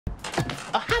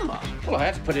A hammer? Well, I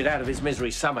had to put it out of his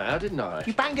misery somehow, didn't I?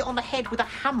 You banged it on the head with a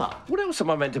hammer. What else am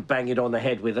I meant to bang it on the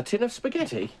head with? A tin of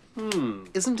spaghetti?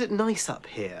 Isn't it nice up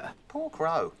here? Poor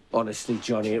crow. Honestly,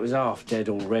 Johnny, it was half dead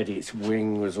already. Its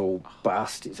wing was all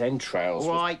bust, its entrails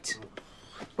was... Right.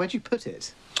 Where'd you put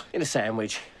it? In a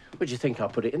sandwich. Where'd you think I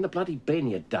put it? In the bloody bin,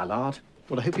 you dullard.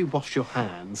 Well, I hope you washed your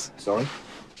hands. Sorry?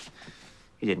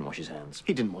 He didn't wash his hands.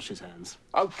 He didn't wash his hands.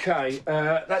 OK,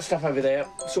 that stuff over there,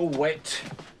 it's all wet.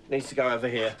 Needs to go over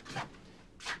here.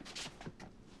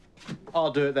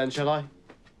 I'll do it then, shall I?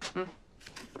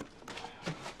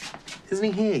 Isn't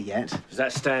he here yet? Is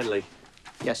that Stanley?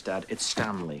 Yes, Dad, it's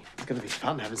Stanley. It's going to be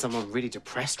fun having someone really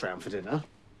depressed round for dinner.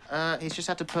 He's just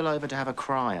had to pull over to have a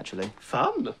cry, actually.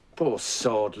 Fun? Poor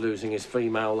sod, losing his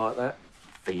female like that.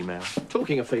 Female.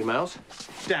 Talking of females,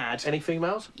 Dad. any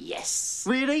females? Yes.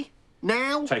 Really?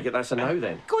 Now? Take it that's a no,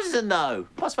 then. Of course it's a no.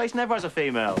 What's face never has a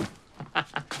female.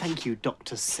 Thank you,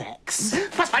 Dr. Sex.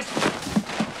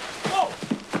 Whoa!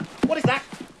 What is that?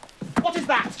 What is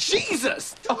that?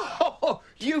 Jesus! Oh,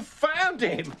 you found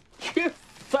him! You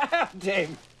found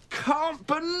him! Can't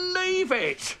believe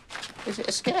it! Is it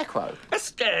a scarecrow? A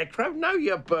scarecrow? No,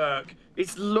 you Burke.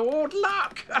 It's Lord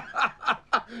Luck.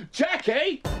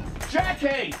 Jackie!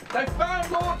 Jackie! They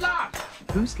found Lord Luck!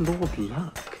 Who's Lord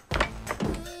Luck?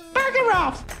 Bagger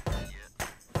off!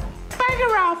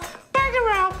 Bagger off! Bagger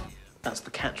off! That's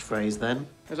the catchphrase, then.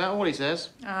 Is that all he says?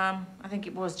 I think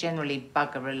it was generally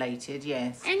bugger-related,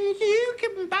 yes. And you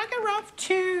can bagger off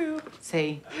too.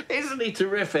 See? Isn't he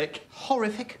terrific?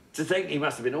 Horrific. To think he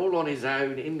must have been all on his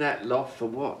own in that loft for,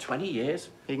 what, 20 years?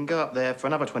 He can go up there for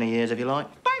another 20 years if you like.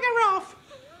 Bagger off!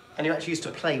 And you actually used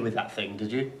to play with that thing,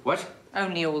 did you? What?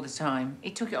 Only all the time. He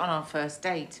took it on our first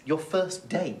date. Your first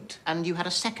date? And you had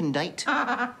a second date?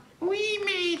 We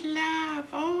made love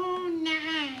all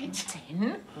night.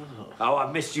 Tin? Oh,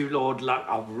 I've missed you, Lord Luck.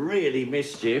 I've really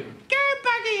missed you. Go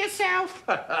bugger yourself.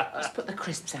 Just put the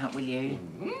crisps out, will you?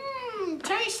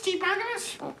 Tasty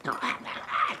buggers.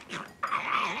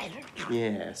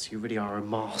 Yes, you really are a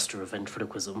master of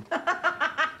ventriloquism.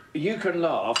 You can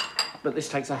laugh, but this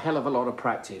takes a hell of a lot of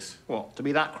practice. What, to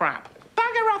be that crap?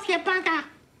 Bugger off, you bugger.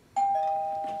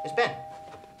 It's Ben.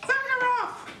 Bugger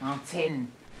off. Oh,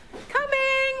 Tin.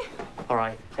 Coming! All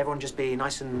right, everyone just be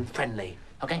nice and friendly,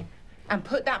 OK? And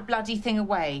put that bloody thing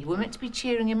away. We're meant to be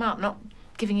cheering him up, not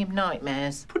giving him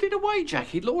nightmares. Put it away,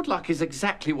 Jackie. Lord Luck is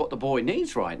exactly what the boy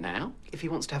needs right now. If he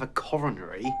wants to have a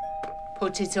coronary...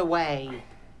 Put it away.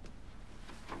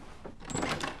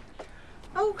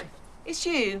 Oh, it's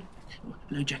you.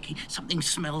 Hello, Jackie. Something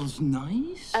smells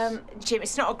nice. Jim,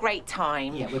 it's not a great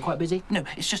time. Yeah, we're quite busy. No,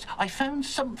 it's just I found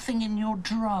something in your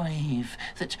drive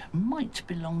that might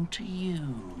belong to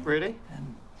you. Really?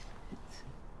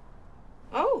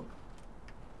 Oh.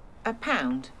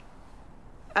 £1.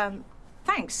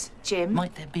 Thanks, Jim.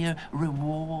 Might there be a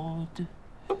reward?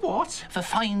 A what? For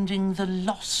finding the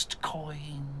lost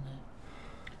coin.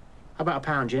 How about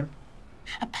 £1, Jim?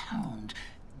 £1.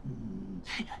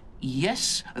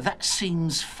 Yes, that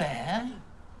seems fair.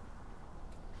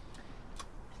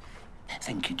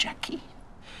 Thank you, Jackie.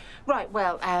 Right,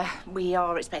 well, we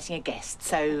are expecting a guest,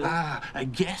 so... A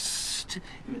guest?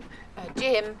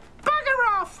 Jim.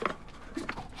 Bugger off.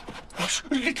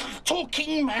 Little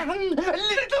talking man!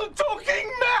 Little talking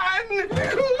man!